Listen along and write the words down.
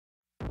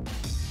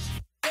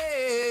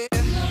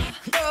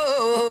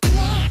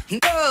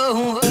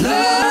No, no,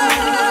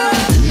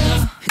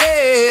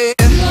 yeah,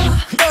 no,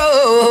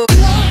 no,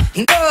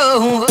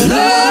 no,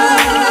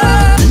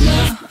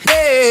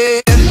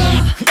 yeah,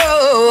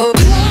 no,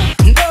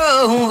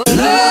 no,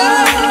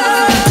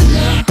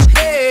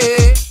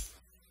 yeah,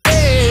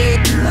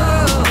 yeah,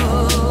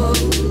 no,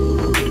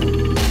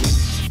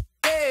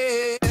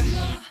 yeah,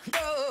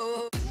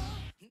 no.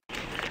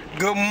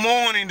 Good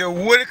morning, the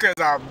Whitakers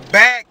are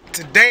back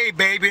today,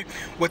 baby,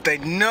 with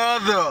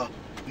another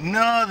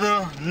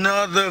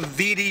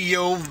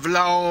video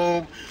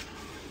vlog,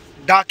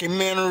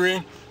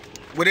 documentary,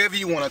 whatever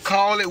you want to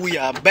call it. We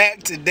are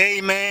back today,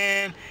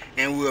 man,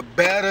 and we're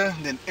better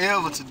than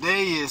ever.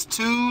 Today is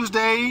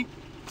Tuesday,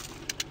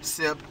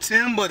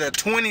 September the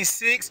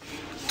 26th,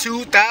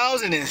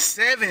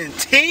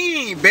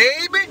 2017,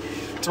 baby.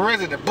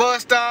 Terrell's at the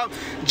bus stop,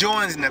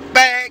 Jordan's in the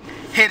back,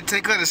 had to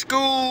take her to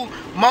school.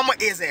 Mama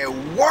is at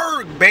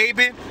work,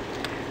 baby.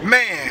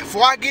 Man,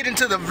 before I get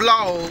into the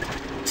vlog,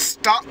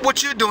 stop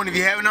what you're doing if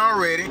you haven't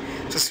already.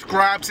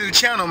 Subscribe to the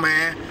channel,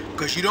 man,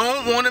 because you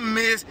don't want to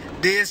miss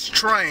this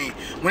train.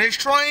 When this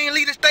train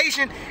leaves the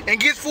station and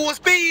gets full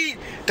speed,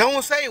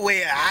 don't say,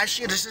 well, I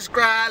should have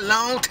subscribed a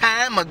long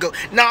time ago.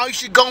 No, you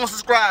should go and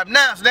subscribe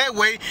now, so that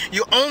way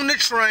you're on the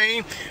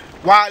train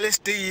while it's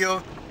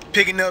still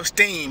picking up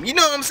steam. You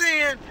know what I'm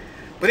saying?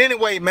 But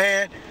anyway,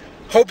 man,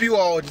 hope you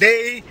all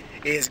day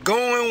is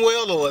going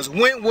well or it's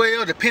went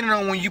well, depending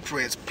on when you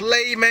press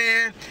play,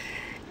 man.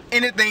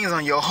 Anything's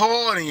on your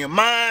heart and your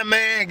mind,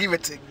 man, give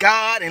it to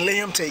God and let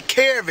Him take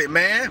care of it,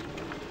 man.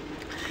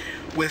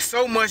 With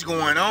so much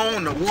going on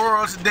in the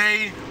world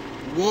today,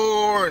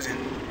 wars and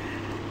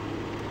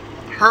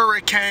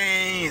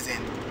hurricanes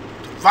and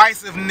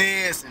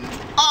divisiveness and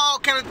all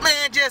kind of,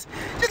 man, just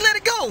let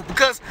it go,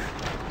 because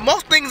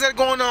most things that are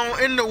going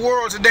on in the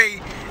world today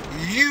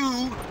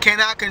you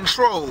cannot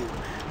control.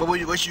 But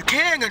what you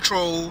can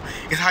control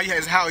is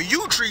how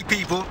you treat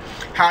people,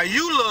 how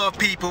you love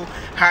people,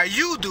 how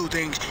you do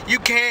things. You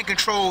can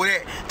control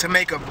that to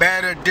make a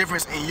better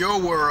difference in your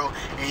world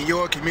and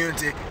your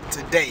community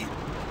today.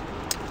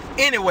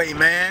 Anyway,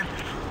 man,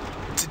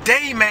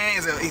 today, man,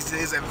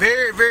 is a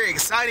very, very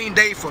exciting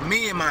day for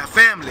me and my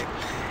family.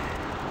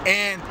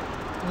 And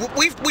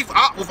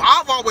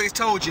I've always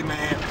told you,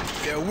 man,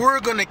 that we're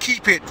gonna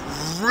keep it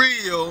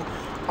real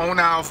on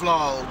our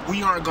vlog.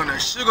 We aren't gonna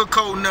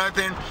sugarcoat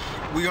nothing.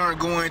 We aren't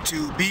going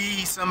to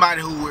be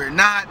somebody who we're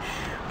not.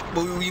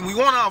 But we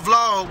want our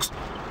vlogs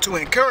to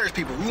encourage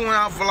people. We want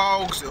our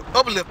vlogs to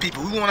uplift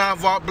people. We want our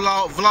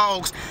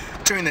vlogs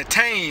to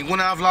entertain. We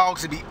want our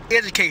vlogs to be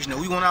educational.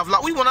 We want our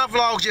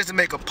vlogs just to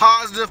make a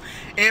positive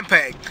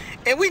impact.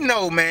 And we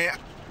know, man,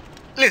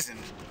 listen,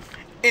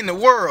 in the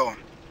world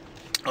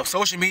of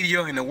social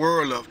media, in the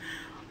world of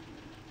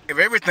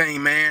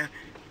everything, man,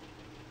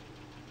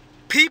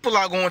 people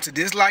are going to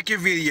dislike your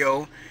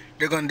video.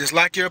 They're going to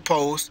dislike your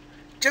post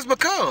just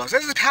because.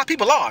 That's just how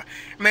people are.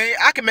 Man,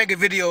 I can make a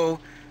video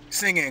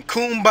singing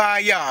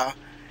Kumbaya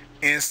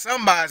and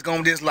somebody's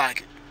going to dislike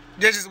it.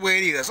 That's just the way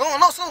it is. So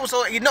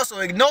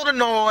ignore the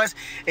noise,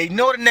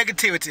 ignore the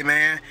negativity,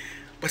 man.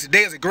 But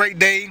today is a great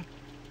day.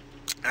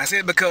 I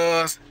said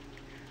because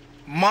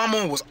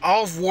Mama was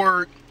off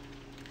work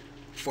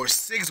for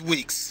 6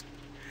 weeks.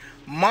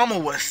 Mama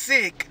was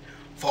sick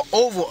for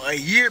over a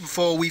year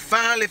before we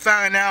finally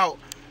found out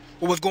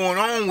what was going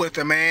on with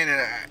her, man.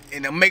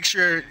 And to make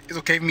sure it's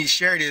okay for me to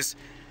share this,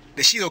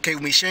 that she's okay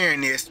with me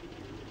sharing this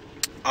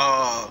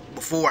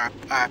before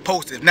I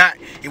post it. If not,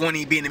 it won't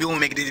even be in the, we won't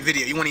make this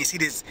video. You won't even see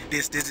this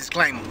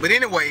disclaimer. But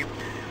anyway,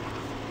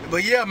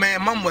 yeah,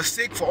 man, Mama was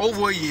sick for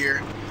over a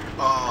year.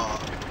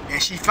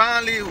 And she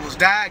finally was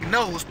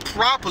diagnosed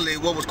properly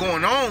what was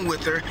going on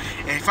with her,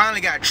 and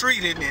finally got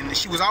treated, and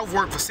she was off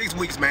work for 6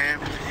 weeks, man.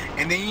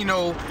 And then, you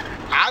know,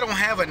 I don't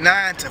have a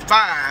 9 to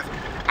 5.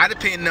 I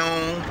depend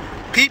on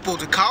people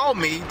to call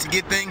me to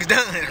get things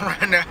done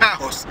around the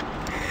house.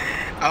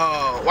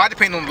 Well, I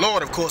depend on the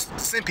Lord, of course, to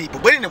send people.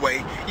 But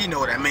anyway, you know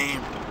what I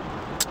mean.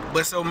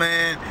 But so,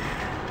 man,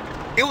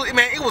 it was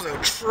a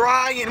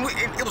trying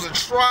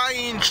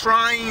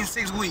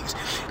 6 weeks,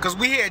 because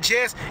we had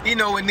just, you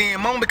know, and then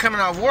Mama coming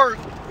off work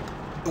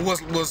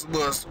was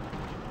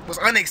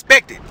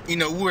unexpected. You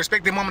know, we were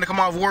expecting Mama to come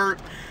off work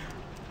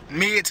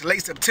mid to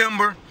late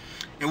September,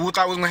 and we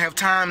thought we was gonna have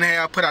time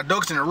to put our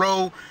ducks in a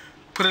row,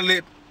 put a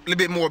little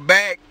bit more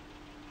back,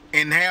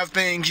 and have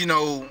things, you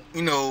know,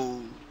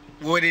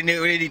 where they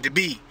need to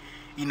be.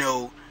 You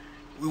know,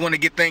 we want to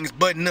get things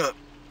buttoned up.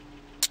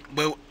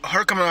 But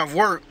her coming off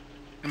work,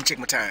 let me check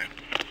my time.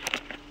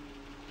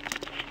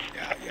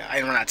 Yeah, I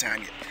ain't run out of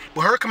time yet.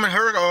 But her coming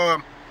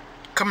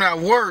out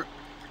of work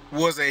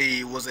was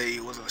a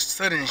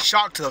sudden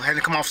shock to her,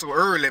 having to come off so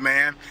early,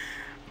 man.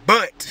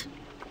 But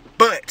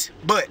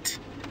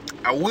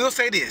I will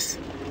say this: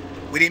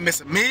 we didn't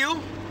miss a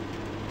meal.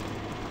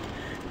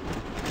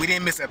 We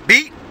didn't miss a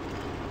beat.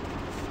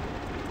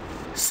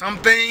 Some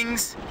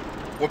things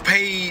were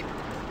paid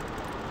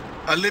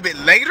a little bit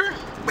later,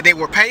 but they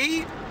were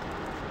paid.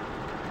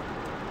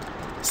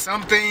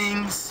 Some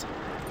things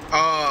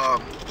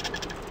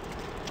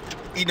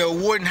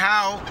wasn't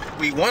how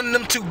we wanted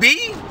them to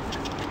be,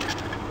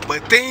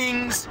 but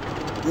things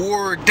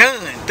were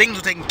done. Things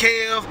were taken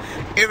care of.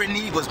 Every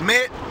need was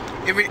met.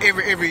 Every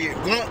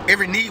want,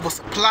 every need was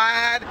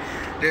supplied.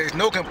 There's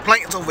no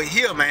complaints over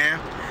here, man.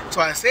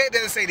 So I said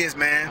that to say this,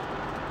 man.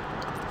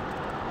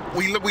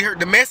 We heard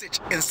the message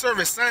in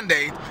service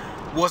Sunday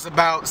was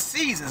about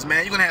seasons,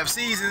 man. You're gonna have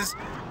seasons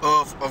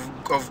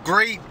of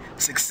great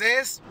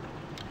success.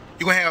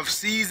 You're gonna have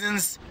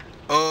seasons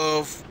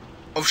of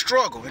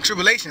struggle and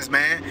tribulations,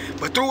 man.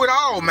 But through it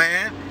all,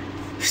 man,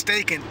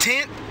 stay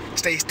content,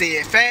 stay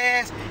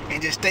steadfast,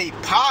 and just stay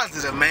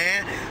positive,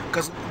 man.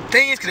 Cause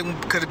things could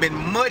have been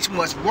much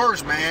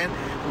worse, man.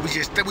 We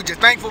just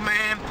thankful,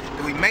 man,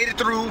 that we made it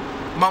through.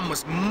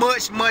 Mama's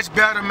much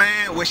better,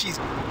 man. Well, she's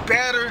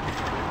better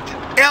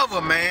than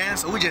ever, man.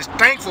 So we just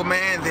thankful,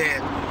 man,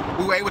 that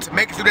we were able to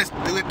make it through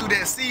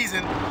that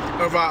season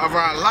of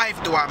our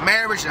life, through our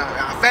marriage,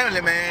 our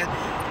family, man.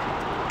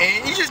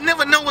 And you just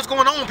never know what's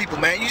going on with people,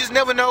 man. You just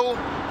never know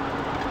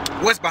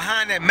what's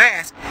behind that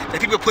mask that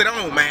people put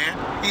on, man.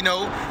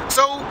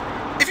 So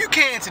if you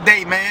can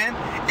today, man,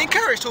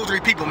 encourage 2 or 3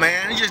 people,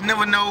 man. You just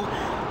never know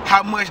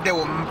how much they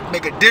will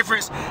make a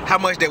difference, how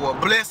much they will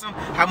bless them,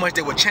 how much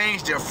they will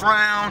change their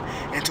frown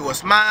into a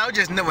smile. You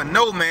just never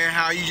know, man,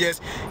 how you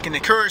just can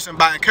encourage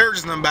somebody,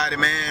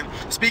 man.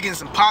 Speaking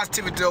some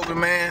positivity over,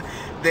 man,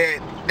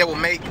 that will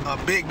make a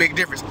big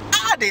difference.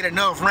 I did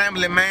enough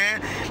rambling,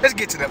 man. Let's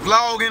get to the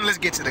vlogging. Let's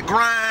get to the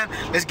grind.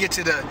 Let's get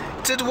to the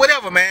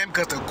whatever, man,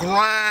 because the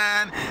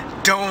grind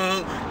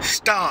don't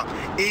stop.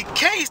 It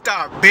can't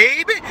stop,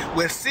 baby.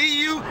 We'll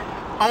see you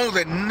on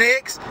the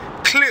next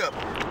clip,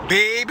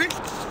 baby.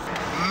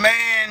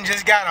 Man,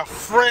 just got a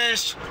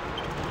fresh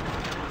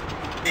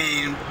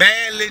and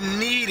badly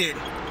needed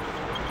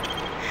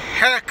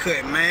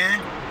haircut, man.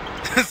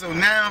 So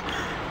now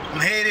I'm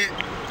headed,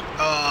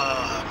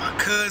 my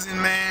cousin,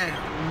 man.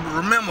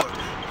 Remember,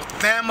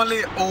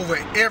 family over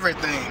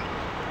everything.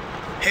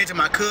 Head to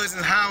my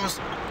cousin's house.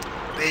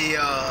 They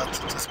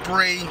to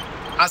spray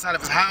outside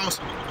of his house.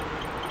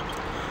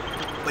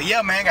 But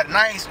yeah, man, got a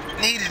nice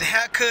needed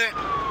haircut.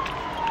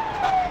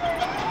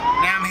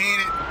 Now I'm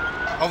headed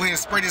over here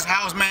to spray this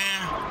house,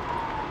 man.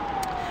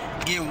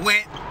 Get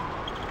wet.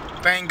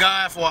 Thank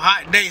God for a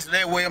hot day, so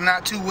that way I'm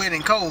not too wet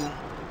and cold.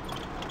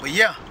 But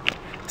yeah,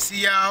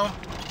 see y'all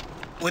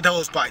with the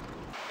hose pipe.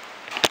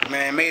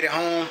 Man, made it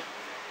home.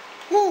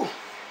 Woo!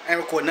 I ain't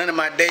recorded none of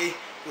my day.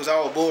 It was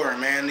all boring,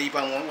 man. You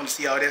probably want to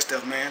see all that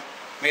stuff, man.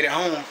 Made it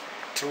home.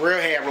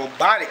 Terrell had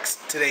robotics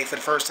today for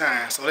the first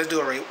time. So let's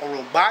do a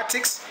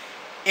robotics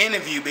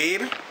interview,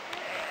 baby.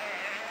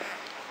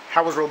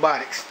 How was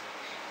robotics?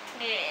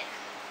 Yeah.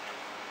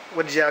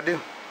 What did y'all do?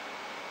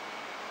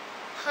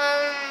 We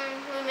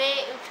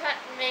tried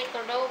to make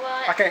a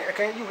robot. I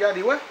can't. Y'all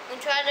did what? We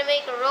tried to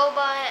make a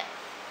robot.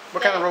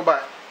 What kind of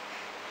robot?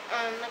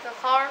 Like a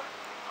car.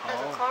 Like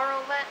Oh. a car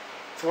robot.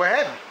 So what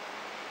happened?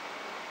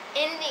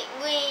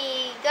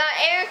 We got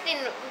everything.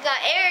 We got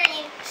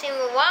everything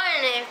with wire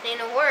and everything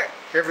to work.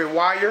 Every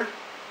wire.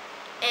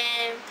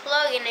 And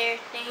plug and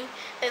everything.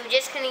 But we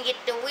just couldn't get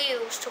the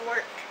wheels to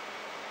work.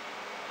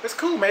 It's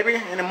cool. Maybe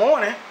in the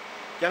morning,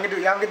 y'all can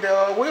get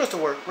the wheels to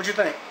work. What you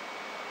think?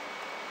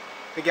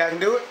 Think y'all can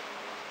do it?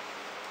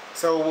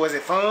 So was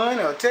it fun,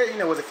 or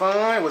was it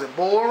fun? Was it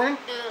boring?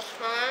 It was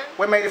fun.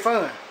 What made it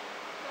fun?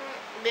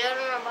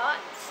 Building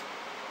robots.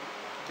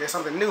 There's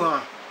something new,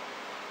 huh?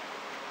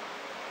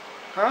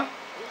 Huh?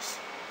 Yes,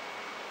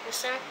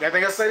 sir. Got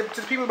anything else to say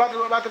to the people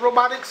about the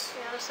robotics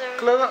Yes, sir.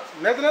 club?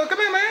 Nothing else? Come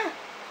here, man.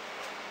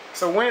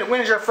 So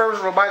when is your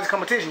first robotics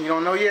competition? You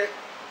don't know yet?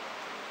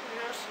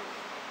 No, sir.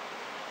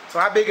 So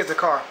how big is the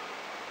car?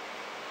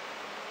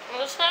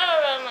 It's not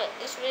around like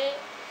this big.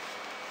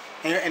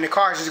 And the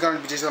car is just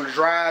gonna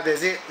drive.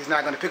 That's it. It's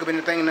not gonna pick up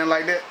anything, nothing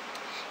like that.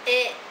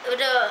 It was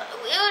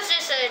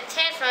just a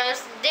test run.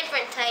 It's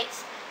different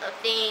types of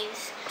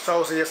things.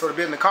 So the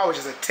building the car was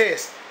just a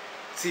test.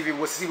 See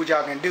what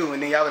y'all can do,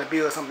 and then y'all gonna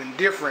build something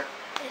different.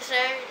 Yes, sir.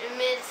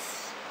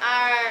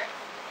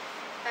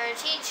 Our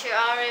teacher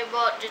already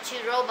bought the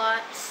 2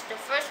 robots. The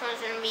first one's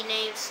gonna be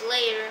named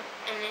Slater,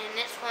 and then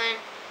this one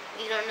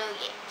we don't know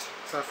yet.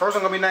 So the first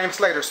one gonna be named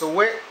Slater. So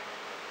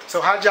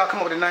how did y'all come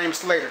up with the name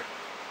Slater?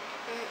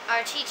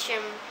 Our teacher.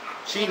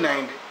 She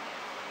named it.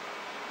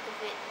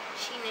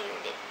 She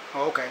named it.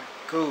 Oh, okay,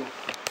 cool.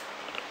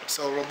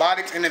 So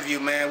robotics interview,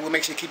 man. We'll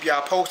make sure to keep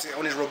y'all posted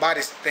on this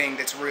robotics thing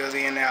that's real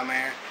in now,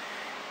 man.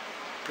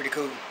 Pretty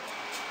cool.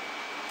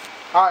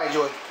 All right,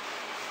 Jordan.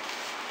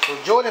 So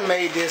Jordan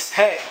made this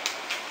hat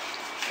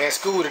at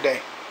school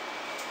today.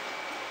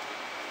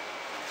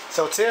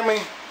 So tell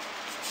me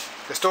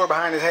the story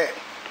behind this hat.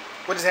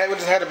 What is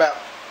this hat about?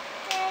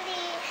 Daddy.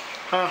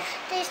 Huh?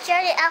 It's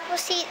Johnny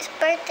Appleseed's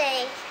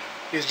birthday.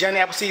 It's Johnny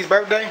Appleseed's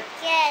birthday?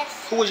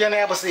 Yes. Who was Johnny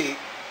Appleseed?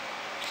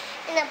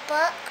 In a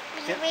book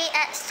we read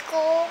at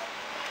school.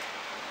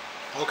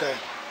 Okay.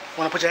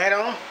 Wanna put your hat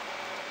on?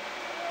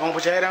 Wanna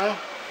put your hat on?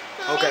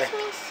 Okay. Makes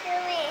me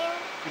silly.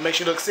 You make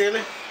you look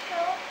silly?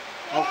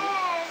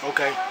 Yes.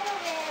 Okay.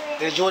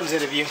 There's Jordan's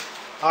interview.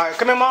 Alright,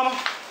 come here, mama.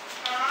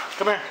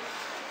 Come here.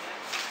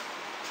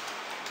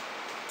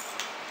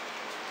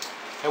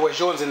 That was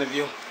Jordan's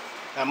interview.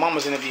 Now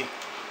Mama's interview.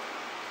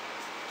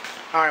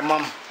 All right,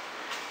 Mama.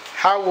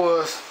 How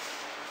was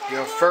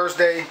your first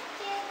day?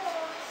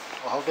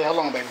 Oh, okay, hold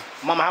on, baby.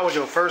 Mama, how was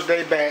your first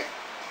day back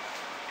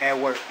at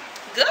work?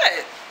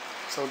 Good.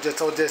 So just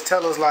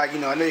tell us, like, you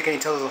know, I know you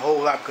can't tell us a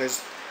whole lot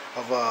because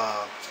of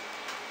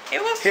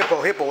It was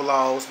hippo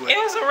laws. But It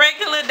was a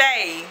regular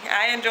day.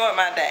 I enjoyed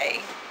my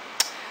day.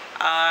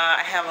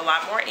 I have a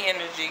lot more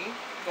energy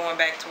going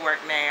back to work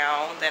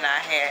now than I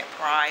had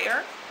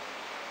prior.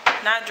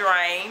 Not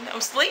drained.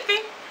 I'm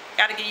sleepy.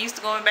 Got to get used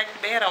to going back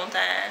to bed on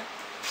time.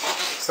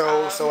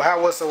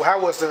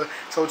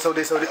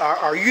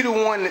 Are you the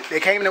one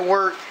that came to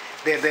work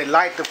that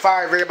light the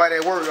fire of everybody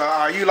at work?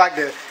 Are you like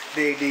the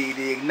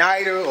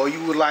igniter, or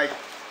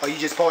are you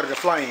just part of the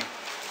flame?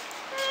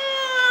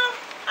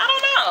 I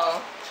don't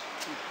know.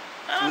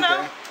 I don't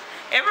know.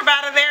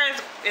 Everybody there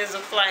is a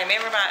flame.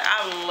 Everybody.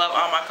 I love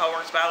all my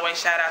coworkers. By the way,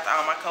 shout out to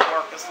all my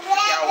coworkers.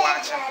 Y'all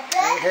watching?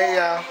 Hey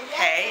y'all.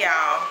 Hey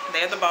y'all.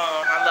 They're the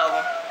bomb. I love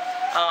them.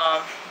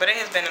 But it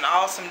has been an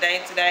awesome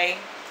day today.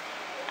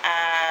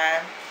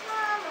 I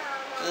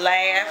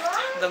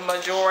laughed the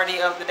majority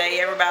of the day.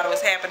 Everybody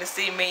was happy to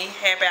see me.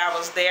 Happy I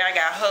was there. I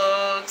got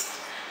hugs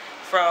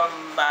from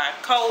my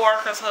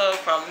co-workers, hugs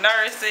from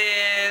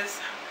nurses.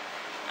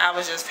 I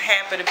was just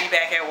happy to be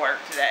back at work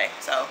today.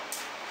 So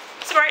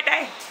it's a great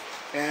day.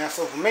 And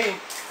so for me,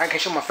 I can't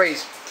show my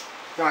face.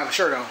 Don't have a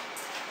shirt on.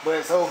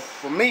 But so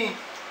for me,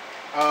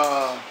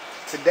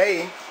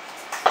 today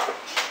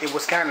it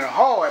was kind of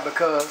hard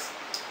because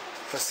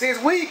for 6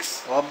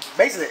 weeks, or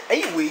basically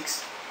 8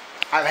 weeks,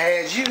 I've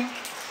had you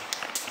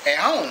at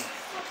home.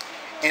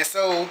 And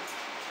so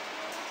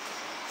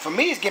for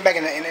me, it's getting back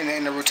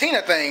in the routine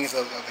of things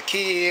of the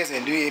kids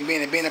and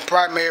being a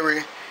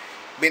primary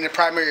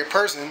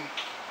person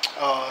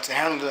to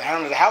handle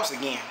the house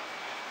again.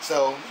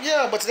 So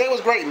yeah, but today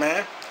was great,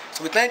 man.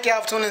 So we thank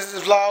y'all for tuning into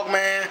this vlog,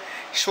 man.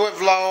 Short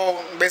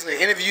vlog, basically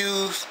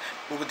interviews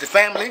with the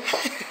family.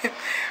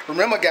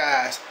 Remember,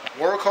 guys,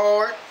 work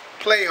hard,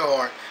 play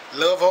hard,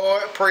 love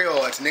hard, pray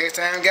hard. Till next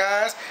time,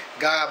 guys,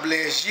 God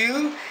bless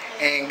you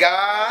and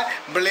God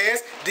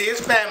bless this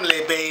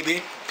family,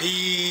 baby.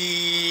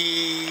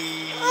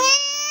 Peace.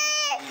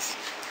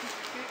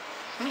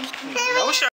 No shirt.